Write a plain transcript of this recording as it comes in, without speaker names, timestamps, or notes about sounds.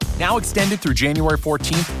Now extended through January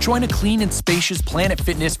 14th, join a clean and spacious Planet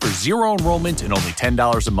Fitness for zero enrollment and only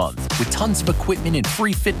 $10 a month. With tons of equipment and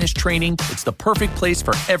free fitness training, it's the perfect place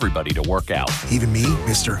for everybody to work out. Even me,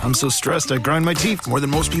 mister, I'm so stressed I grind my teeth more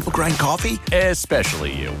than most people grind coffee.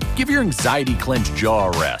 Especially you. Give your anxiety-clenched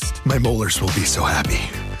jaw a rest. My molars will be so happy.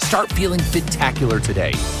 Start feeling fit-tacular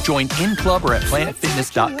today. Join in club or at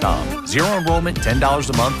planetfitness.com. Zero enrollment, $10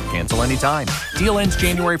 a month, cancel anytime. Deal ends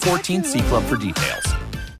January 14th. See club for details.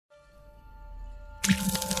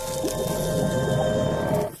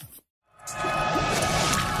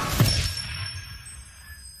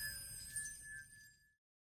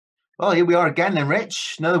 Well, here we are again then,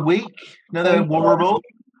 Rich. Another week, another warble.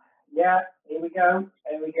 Yeah, here we go.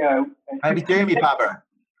 How you doing, me papa?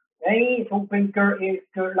 Hey, it's all been dirty. It's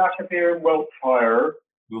dirt lash up here in Wiltshire.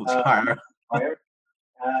 So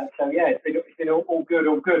yeah, it's been all good.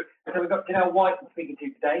 So we've got Janelle White I'm speaking to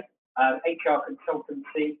today, HR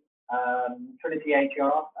consultancy, Trinity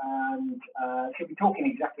HR, and she'll be talking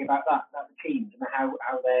exactly about that, about the teams and how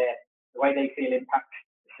the way they feel impacts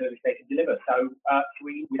the service they can deliver. So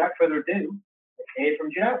without further ado, let's hear from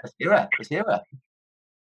Janelle. Let's hear her.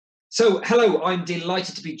 So, hello, I'm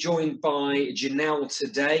delighted to be joined by Janelle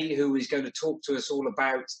today, who is going to talk to us all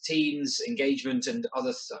about teams, engagement, and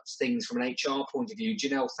other such things from an HR point of view.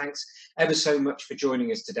 Janelle, thanks ever so much for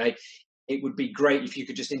joining us today. It would be great if you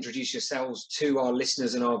could just introduce yourselves to our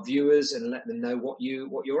listeners and our viewers and let them know what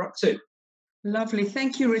you're up to. Lovely.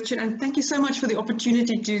 Thank you, Richard. And thank you so much for the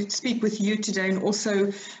opportunity to speak with you today and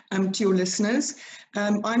also to your listeners.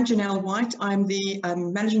 I'm Janelle White. I'm the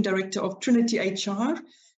Managing Director of Trinity HR.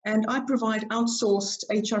 And I provide outsourced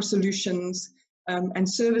HR solutions and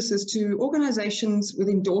services to organizations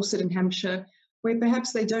within Dorset and Hampshire, where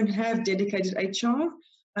perhaps they don't have dedicated HR,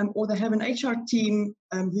 or they have an HR team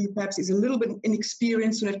who perhaps is a little bit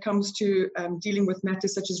inexperienced when it comes to dealing with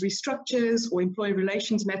matters such as restructures or employee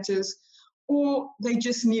relations matters, or they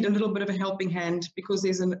just need a little bit of a helping hand because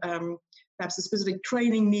there's perhaps a specific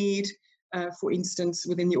training need, for instance,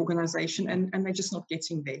 within the organization, and they're just not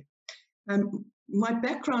getting there. My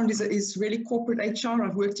background is really corporate HR.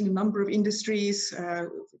 I've worked in a number of industries,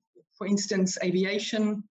 for instance,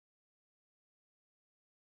 aviation,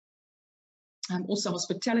 also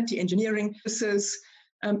hospitality, engineering.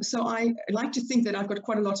 So I like to think that I've got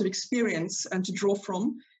quite a lot of experience to draw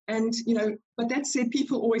from. And, but that said,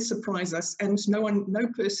 people always surprise us and no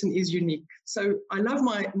person is unique. So I love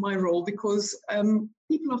my role because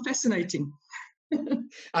people are fascinating.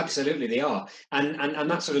 Absolutely, they are.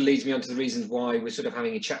 And that sort of leads me on to the reasons why we're sort of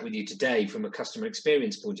having a chat with you today from a customer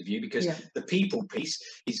experience point of view, because the people piece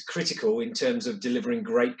is critical in terms of delivering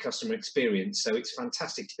great customer experience. So it's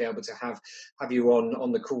fantastic to be able to have you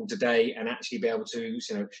on the call today and actually be able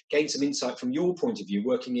to gain some insight from your point of view,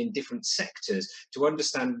 working in different sectors, to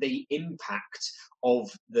understand the impact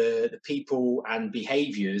of the people and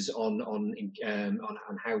behaviours on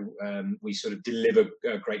how we sort of deliver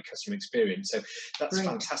a great customer experience. So that's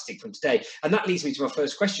fantastic from today. And that leads me to my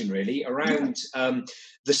first question, really, around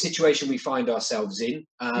the situation we find ourselves in.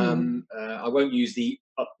 I won't use the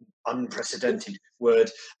unprecedented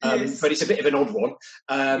word, but it's a bit of an odd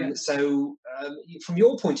one. So from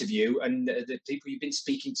your point of view and the people you've been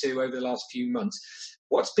speaking to over the last few months,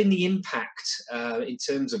 what's been the impact in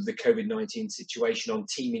terms of the COVID-19 situation on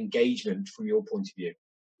team engagement from your point of view?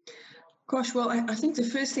 Gosh, well, I think the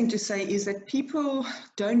first thing to say is that people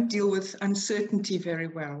don't deal with uncertainty very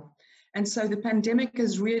well. And so the pandemic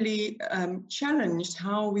has really challenged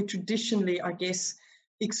how we traditionally, I guess,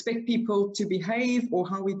 expect people to behave, or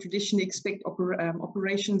how we traditionally expect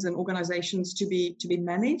operations and organizations to be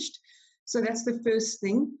managed. So that's the first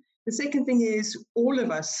thing. The second thing is all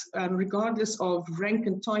of us, regardless of rank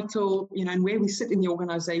and title, and where we sit in the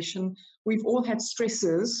organization, we've all had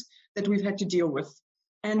stresses that we've had to deal with.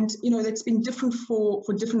 And, that's been different for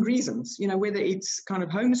different reasons, whether it's kind of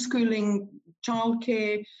homeschooling,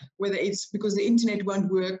 childcare, whether it's because the internet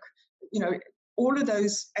won't work, all of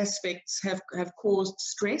those aspects have caused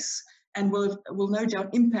stress and will no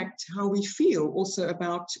doubt impact how we feel also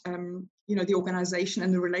about, the organization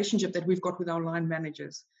and the relationship that we've got with our line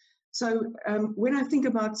managers. So when I think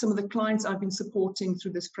about some of the clients I've been supporting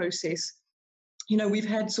through this process, we've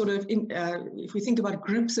had sort of, if we think about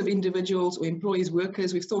groups of individuals or employees,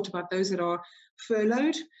 workers, we've thought about those that are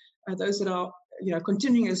furloughed, those that are,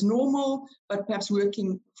 continuing as normal, but perhaps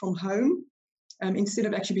working from home instead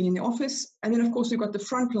of actually being in the office. And then, of course, we've got the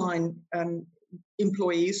frontline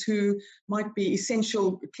employees who might be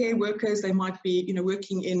essential care workers. They might be,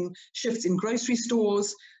 working in shifts in grocery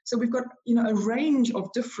stores. So we've got, a range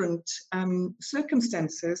of different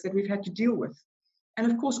circumstances that we've had to deal with.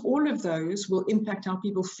 And of course, all of those will impact how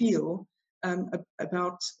people feel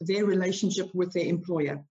about their relationship with their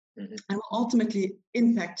employer, and will ultimately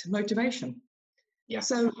impact motivation. Yeah.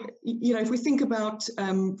 So, if we think about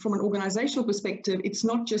from an organizational perspective, it's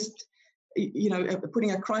not just,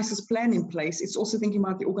 putting a crisis plan in place, it's also thinking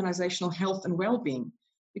about the organizational health and well-being,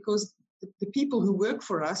 because the people who work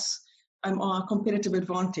for us are a competitive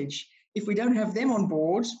advantage. If we don't have them on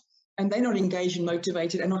board and they're not engaged and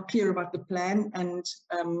motivated and not clear about the plan and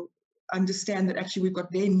understand that actually we've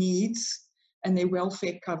got their needs and their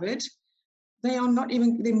welfare covered, they are not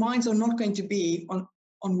even, their minds are not going to be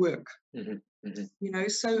on work.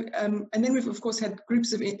 So, and then we've of course had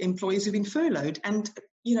groups of employees who've been furloughed and,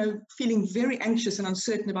 feeling very anxious and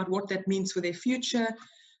uncertain about what that means for their future.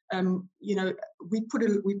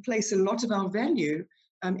 We place a lot of our value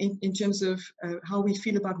in terms of how we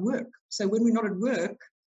feel about work. So when we're not at work,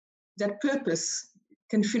 that purpose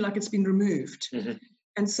can feel like it's been removed.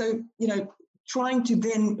 And so, trying to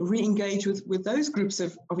then re-engage with those groups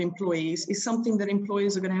of employees is something that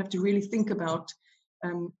employers are going to have to really think about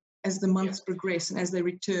as the months progress and as they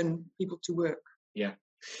return people to work. Yeah.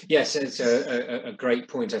 Yes, it's a great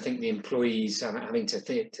point. I think the employees are having to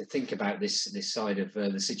think about this side of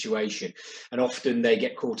the situation, and often they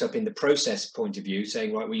get caught up in the process point of view,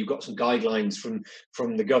 saying, right, well, you've got some guidelines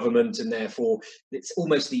from the government, and therefore it's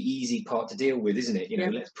almost the easy part to deal with, isn't it?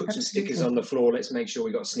 Let's put some stickers on the floor. Let's make sure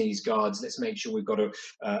we've got sneeze guards. Let's make sure we've got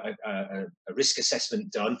a risk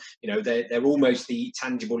assessment done. They're almost the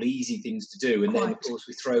tangible, easy things to do, and then of course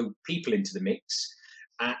we throw people into the mix.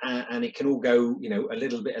 And it can all go, a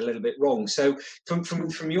little bit wrong. So,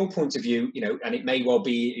 from your point of view, and it may well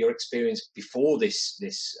be your experience before this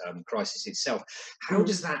crisis itself. How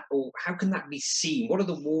does that, or how can that be seen? What are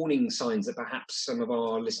the warning signs that perhaps some of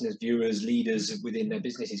our listeners, viewers, leaders within their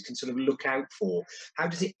businesses can sort of look out for? How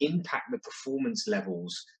does it impact the performance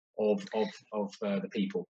levels of the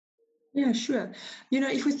people? Yeah, sure.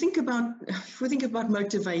 If we think about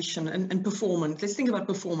motivation and performance, let's think about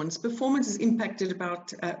performance. Performance is impacted by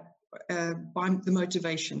the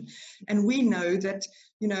motivation, and we know that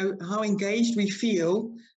how engaged we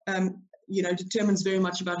feel determines very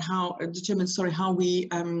much about how we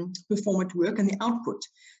perform at work and the output.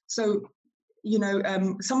 So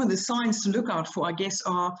some of the signs to look out for, I guess,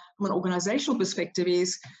 are from an organizational perspective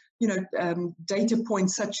is data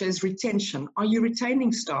points such as retention. Are you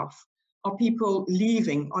retaining staff? Are people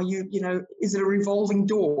leaving? Are you, is it a revolving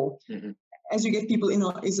door? As you get people in,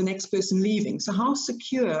 is the next person leaving? So how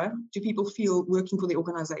secure do people feel working for the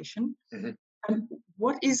organization? And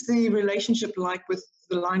what is the relationship like with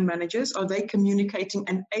the line managers? Are they communicating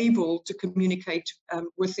and able to communicate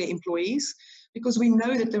with their employees? Because we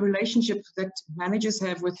know that the relationship that managers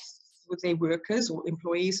have with their workers or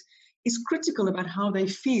employees is critical about how they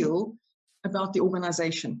feel about the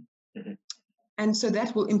organization. And so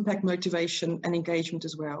that will impact motivation and engagement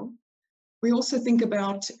as well. We also think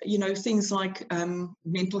about, things like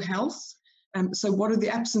mental health. So what are the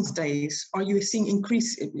absence days? Are you seeing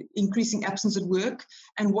increasing absence at work?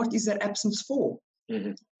 And what is that absence for?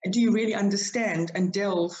 And do you really understand and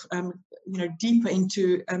delve, deeper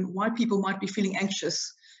into why people might be feeling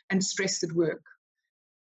anxious and stressed at work?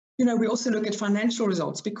 We also look at financial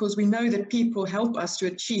results because we know that people help us to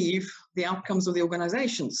achieve the outcomes of the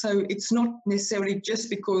organization. So it's not necessarily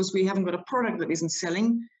just because we haven't got a product that isn't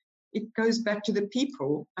selling. It goes back to the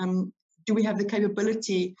people. Do we have the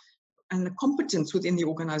capability and the competence within the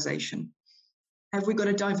organization? Have we got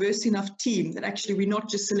a diverse enough team that actually we're not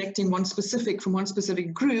just selecting one specific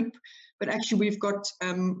group, but actually we've got,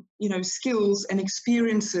 skills and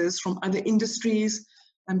experiences from other industries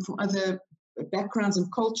and from other backgrounds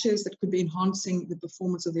and cultures that could be enhancing the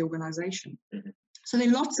performance of the organization. So there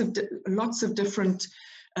are lots of different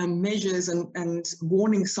measures and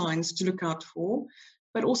warning signs to look out for,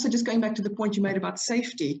 but also just going back to the point you made about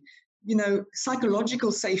safety,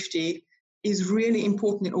 psychological safety is really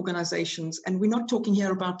important in organizations, and we're not talking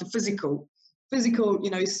here about the physical. Physical,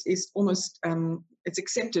 is almost, it's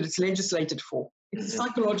accepted, it's legislated for. It's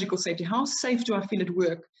psychological safety. How safe do I feel at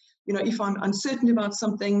work? If I'm uncertain about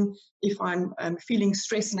something, if I'm feeling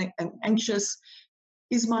stressed and anxious,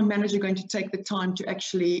 is my manager going to take the time to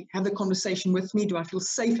actually have the conversation with me? Do I feel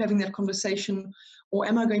safe having that conversation? Or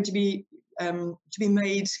am I going to be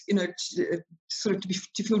made, to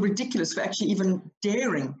feel ridiculous for actually even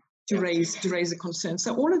daring to raise a concern?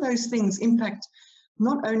 So all of those things impact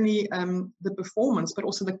not only the performance, but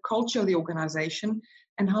also the culture of the organization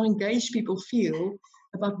and how engaged people feel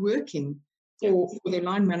about working for their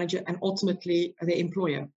line manager and ultimately their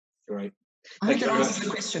employer. Right. I hope that answers the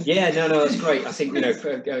question. Yeah, no, that's great. I think,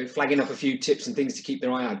 flagging up a few tips and things to keep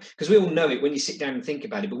their eye on, because we all know it when you sit down and think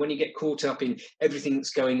about it, but when you get caught up in everything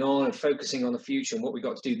that's going on and focusing on the future and what we've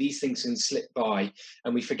got to do, these things can slip by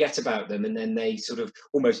and we forget about them, and then they sort of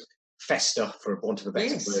almost fester, for want of a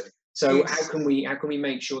better word. So how can we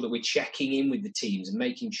make sure that we're checking in with the teams and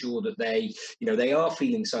making sure that they are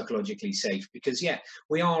feeling psychologically safe? Because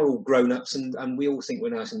we are all grown-ups and we all think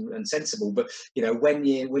we're nice and sensible, but when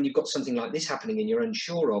you've got something like this happening and you're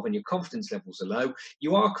unsure of and your confidence levels are low,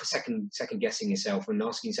 you are second guessing yourself and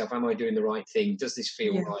asking yourself, am I doing the right thing? Does this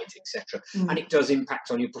feel right, etc. And it does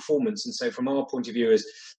impact on your performance. And so from our point of view, as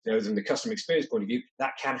from the customer experience point of view,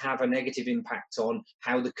 that can have a negative impact on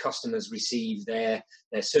how the customers receive their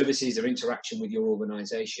services, their interaction with your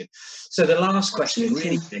organisation. So the last question,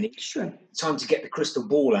 really, Penny, time to get the crystal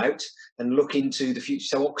ball out and look into the future.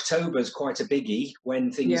 So October is quite a biggie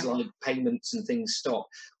when things like payments and things stop.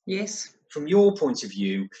 Yes. From your point of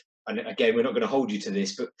view, and again, we're not going to hold you to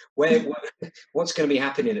this, but what's going to be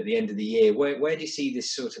happening at the end of the year? Where do you see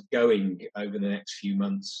this sort of going over the next few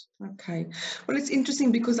months? Okay. Well, it's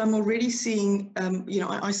interesting because I'm already seeing,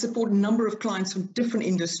 I support a number of clients from different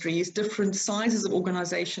industries, different sizes of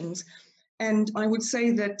organizations. And I would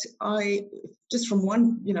say that just from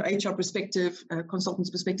one, HR perspective,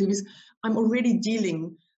 consultant's perspective, is I'm already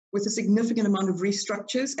dealing with a significant amount of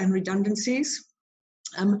restructures and redundancies.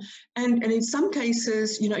 And in some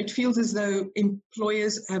cases, it feels as though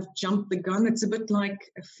employers have jumped the gun. It's a bit like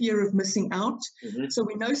a fear of missing out. So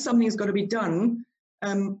we know something's got to be done,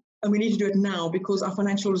 and we need to do it now because our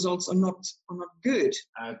financial results are not good.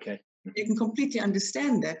 Okay. You can completely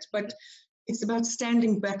understand that, but it's about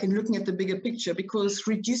standing back and looking at the bigger picture, because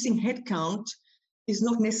reducing headcount is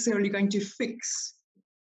not necessarily going to fix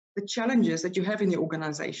the challenges that you have in the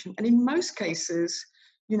organization. And in most cases,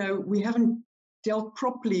 we haven't dealt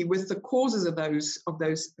properly with the causes of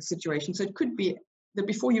those situations. So it could be that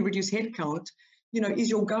before you reduce headcount, is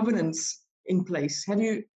your governance in place? Have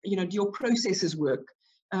do your processes work?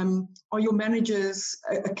 Are your managers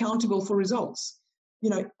accountable for results?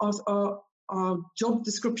 Are job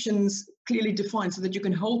descriptions clearly defined so that you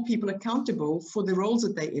can hold people accountable for the roles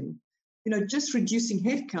that they're in? Just reducing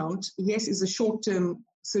headcount, yes, is a short-term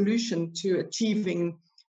solution to achieving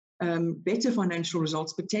better financial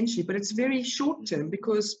results potentially, but it's very short term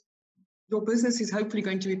because your business is hopefully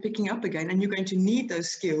going to be picking up again and you're going to need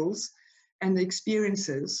those skills and the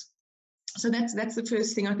experiences. So that's the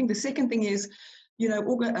first thing. I think the second thing is,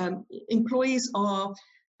 employees are,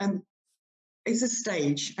 it's a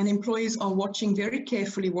stage, and employees are watching very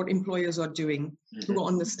carefully what employers are doing who are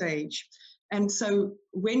on the stage. And so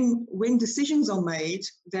when decisions are made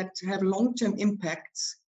that have long-term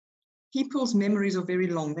impacts, people's memories are very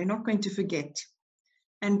long. They're not going to forget.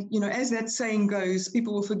 And, as that saying goes,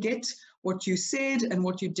 people will forget what you said and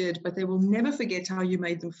what you did, but they will never forget how you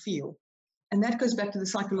made them feel. And that goes back to the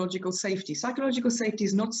psychological safety. Psychological safety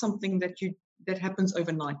is not something that happens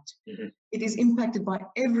overnight. It is impacted by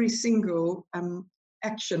every single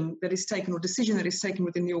action that is taken or decision that is taken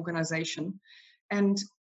within the organization. And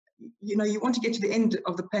you want to get to the end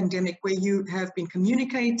of the pandemic where you have been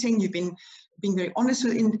communicating, you've been being very honest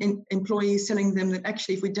with employees, telling them that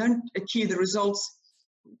actually if we don't achieve the results,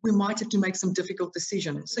 we might have to make some difficult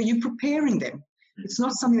decisions. So you're preparing them. It's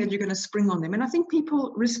not something that you're going to spring on them. And I think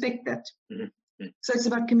people respect that. So it's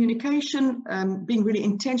about communication, being really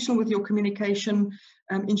intentional with your communication,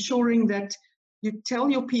 ensuring that you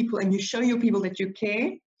tell your people and you show your people that you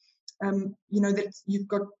care. That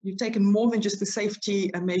you've taken more than just the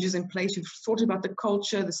safety measures in place. You've thought about the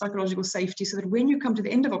culture, the psychological safety, so that when you come to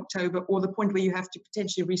the end of October or the point where you have to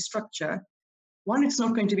potentially restructure, one, it's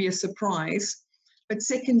not going to be a surprise, but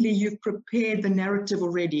secondly, you've prepared the narrative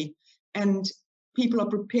already, and people are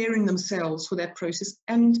preparing themselves for that process,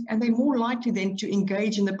 and they're more likely then to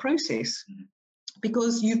engage in the process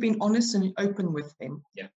because you've been honest and open with them.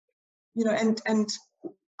 And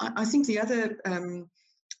I think the other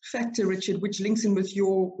factor, Richard, which links in with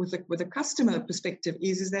a customer perspective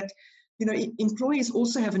is that employees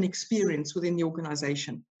also have an experience within the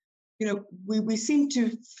organization. We seem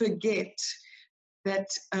to forget that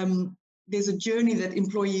there's a journey that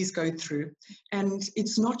employees go through, and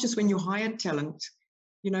it's not just when you hire talent.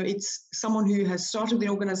 It's someone who has started the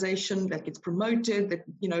organization, that gets promoted, that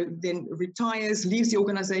then retires, leaves the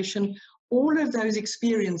organization. All of those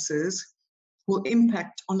experiences will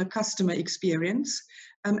impact on the customer experience.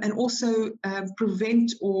 And also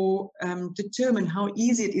prevent or determine how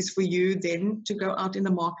easy it is for you then to go out in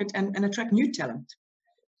the market and attract new talent.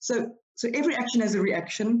 So every action has a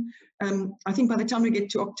reaction. I think by the time we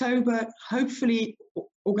get to October, hopefully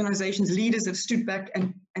organizations, leaders have stood back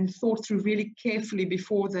and thought through really carefully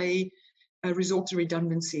before they resort to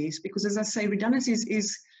redundancies. Because as I say, redundancies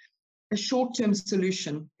is a short-term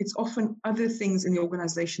solution. It's often other things in the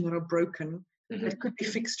organization that are broken that could be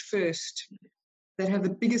fixed first, that have the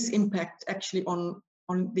biggest impact actually on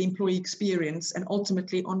the employee experience and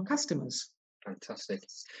ultimately on customers. Fantastic.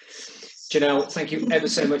 Janelle, thank you ever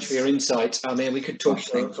so much for your insight. I mean, we could talk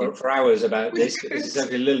for hours about this, but this is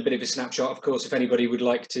only a little bit of a snapshot. Of course, if anybody would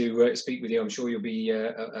like to speak with you, I'm sure you'll be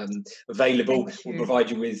available. We'll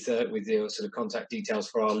provide you with your sort of contact details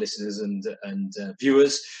for our listeners and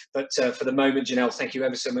viewers. But for the moment, Janelle, thank you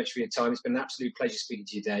ever so much for your time. It's been an absolute pleasure speaking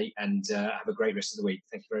to you today, and have a great rest of the week.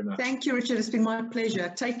 Thank you very much. Thank you, Richard. It's been my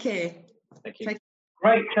pleasure. Take care. Thank you.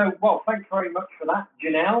 Great. So, well, thanks very much for that,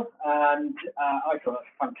 Janelle. And I thought that's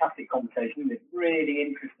a fantastic conversation. It's really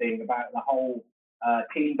interesting about the whole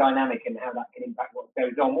team dynamic and how that can impact what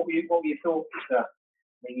goes on. What were your thoughts, the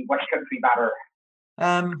West Country Babber?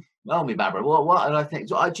 Well, me Babber. What I think.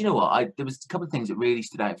 So, do you know what? There was a couple of things that really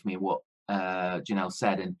stood out for me. What Janelle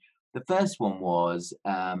said, and the first one was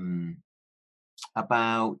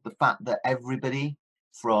about the fact that everybody,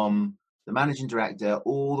 from the managing director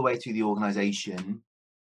all the way through the organisation,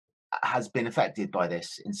 has been affected by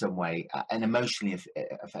this in some way and emotionally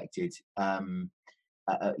affected. You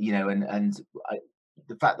know, and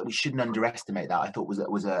the fact that we shouldn't underestimate that, I thought was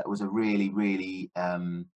a really, really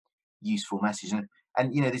useful message.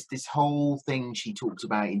 And you know, this whole thing she talks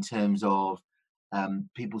about in terms of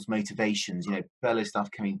people's motivations. You know, furlough staff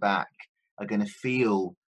coming back are going to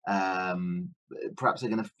feel perhaps they're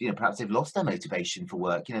going to, you know, perhaps they've lost their motivation for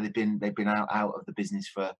work. You know, they've been out of the business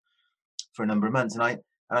for a number of months, and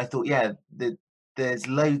I thought, yeah, there's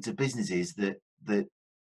loads of businesses that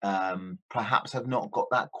perhaps have not got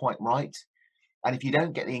that quite right. And if you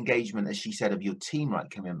don't get the engagement, as she said, of your team right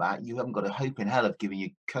coming back, you haven't got a hope in hell of giving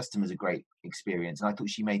your customers a great experience. And I thought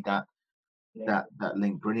she made that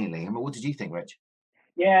link brilliantly. I mean, what did you think, Rich?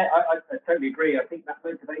 Yeah, I totally agree. I think that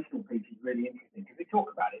motivational piece is really interesting because we talk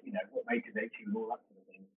about it, you know, what motivates you and all that sort of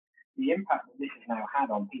thing. The impact that this has now had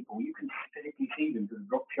on people, you can physically see them sort of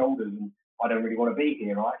drop shoulders and I don't really want to be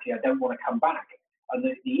here, or actually I don't want to come back. And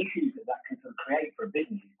the issues that can sort of create for a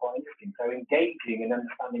business is quite interesting. So engaging and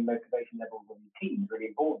understanding motivation levels of your team is really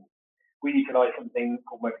important. We utilise something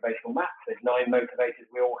called motivational maps. There's 9 motivators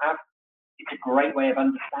we all have. It's a great way of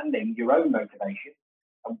understanding your own motivation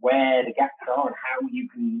and where the gaps are and how you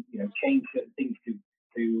can, you know, change certain things to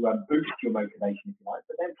boost your motivation, if you like.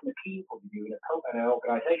 But then from a team point of view and an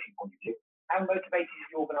organisation point of view, how motivated is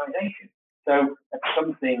the organisation? So that's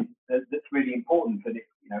something that's really important for this,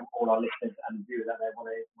 you know, all our listeners and viewers out there want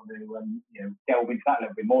to you know, delve into that a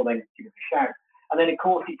little bit more, then give us a shout. And then, of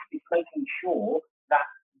course, it's making sure that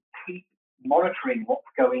you keep monitoring what's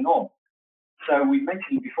going on. So we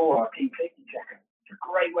mentioned before our team safety checker. It's a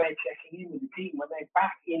great way of checking in with the team when they're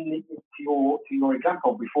back to your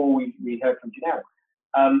example before we heard from Janelle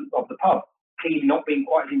of the pub. Team not being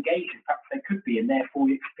quite as engaged as perhaps they could be, and therefore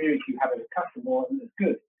the experience you have as a customer wasn't as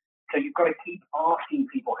good. So you've got to keep asking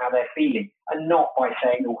people how they're feeling, and not by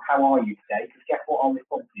saying, "Oh, how are you today?" Because guess what our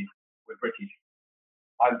response is? We're British.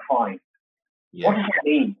 I'm fine. Yeah. What does that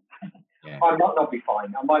mean? Yeah. I might not be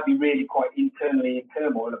fine. I might be really quite internally in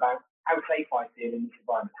turmoil about how safe I feel in this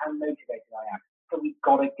environment, how motivated I am. So we've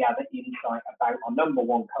got to gather insight about our number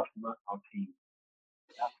one customer, our team.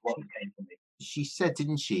 That's what came from me. She said,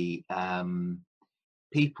 didn't she?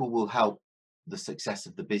 People will help the success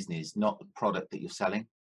of the business, not the product that you're selling.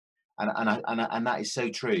 And that is so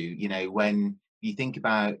true. You know, when you think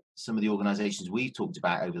about some of the organisations we've talked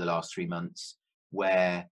about over the last 3 months,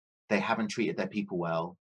 where they haven't treated their people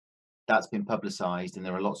well, that's been publicised, and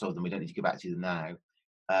there are lots of them. We don't need to go back to them now.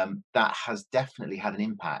 That has definitely had an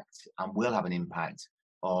impact, and will have an impact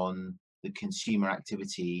on the consumer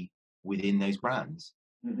activity within those brands.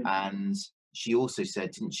 Mm-hmm. And she also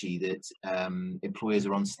said, didn't she, that employers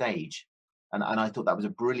are on stage, and I thought that was a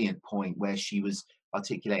brilliant point where she was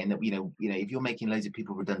articulating that, you know, if you're making loads of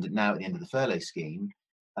people redundant now at the end of the furlough scheme,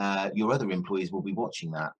 your other employees will be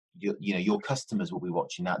watching that. Your customers will be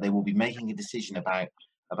watching that. They will be making a decision about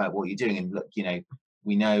what you're doing. And look, you know,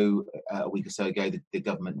 we know a week or so ago the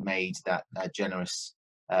government made that generous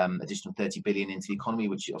additional 30 billion into the economy,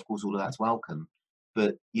 which of course all of that's welcome.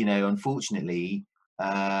 But you know, unfortunately,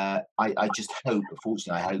 I just hope,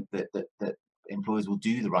 I hope that employers will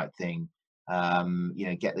do the right thing. You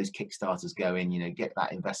know, get those kickstarters going, you know, get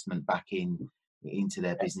that investment back into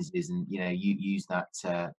their businesses, and you know, use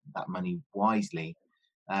that money wisely.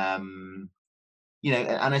 You know,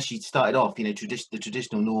 and as she started off, you know, the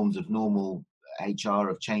traditional norms of normal HR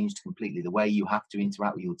have changed completely. The way you have to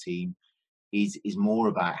interact with your team, is more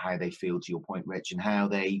about how they feel, to your point, Rich, and how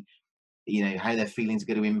they, how their feelings are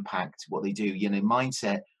going to impact what they do.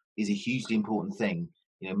 Mindset is a hugely important thing.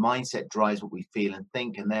 Mindset drives what we feel and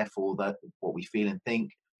think, and therefore that what we feel and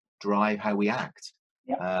think drive how we act.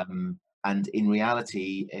 Yeah. And in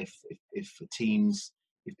reality, if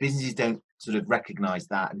businesses don't sort of recognize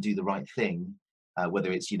that and do the right thing,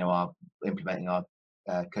 whether it's our implementing our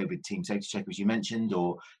COVID team safety check, as you mentioned,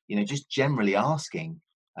 or just generally asking.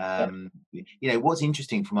 What's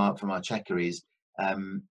interesting from our checker is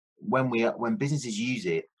when businesses use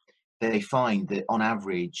it, they find that on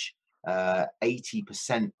average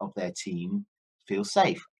 80% of their team feel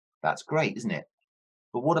safe. That's great, isn't it?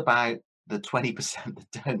 But what about the 20%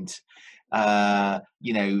 that don't?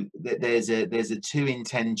 There's a 2 in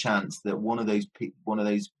 10 chance that one of those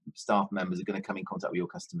staff members are going to come in contact with your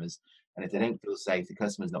customers, and if they don't feel safe, the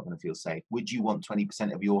customer's not going to feel safe. Would you want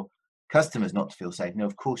 20% of your customers not to feel safe? No,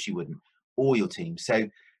 of course you wouldn't, or your team. So,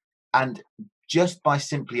 and just by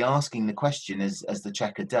simply asking the question, as the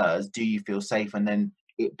checker does, do you feel safe, and then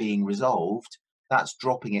it being resolved, that's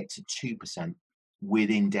dropping it to 2%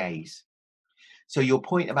 within days. So your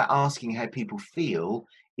point about asking how people feel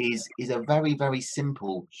is a very, very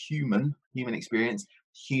simple human experience,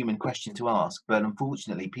 human question to ask. But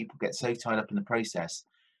unfortunately, people get so tied up in the process,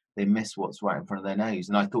 they miss what's right in front of their nose.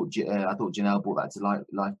 And I thought Janelle brought that to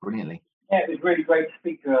life brilliantly. Yeah, it was really great to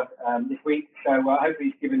speak to her this week. So hopefully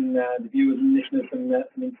it's given the viewers and listeners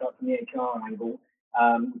some insight from the HR angle,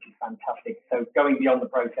 which is fantastic. So going beyond the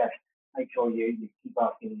process, make sure you keep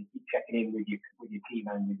asking, you keep checking in with your team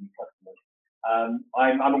and with your customers.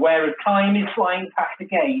 I'm aware of time is flying past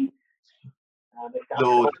again.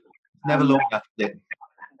 Lord, never long enough, is it?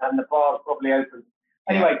 And the bar's probably open.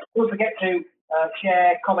 Anyway, don't forget to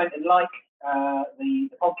share, comment, and like the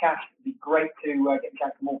podcast. It'd be great to get to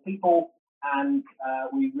chat to more people, and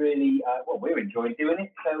we really, we're enjoying doing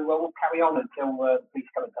it. So we'll carry on until the police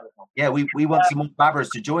come and tell us off. Yeah, we want some more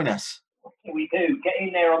babbers to join us. We do. Get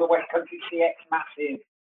in there on the West Country CX Massive.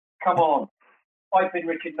 Come on. I've been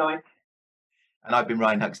Richard Knight. And I've been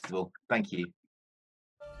Ryan Huxtable. Thank you.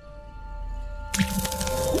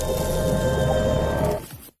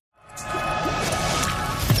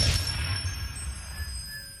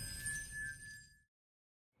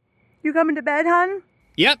 You coming to bed, hon?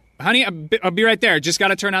 Yep, honey, I'll be right there. Just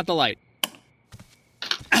gotta turn out the light.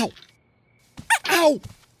 Ow! Ow!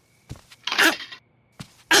 Ow!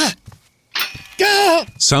 Ah! Gah!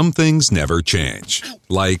 Some things never change.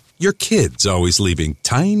 Like your kids always leaving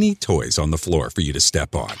tiny toys on the floor for you to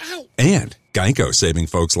step on. Ow! And Geico saving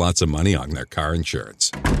folks lots of money on their car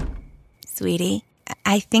insurance. Sweetie,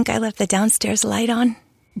 I think I left the downstairs light on.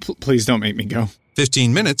 Please don't make me go.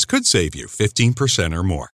 15 minutes could save you 15% or more.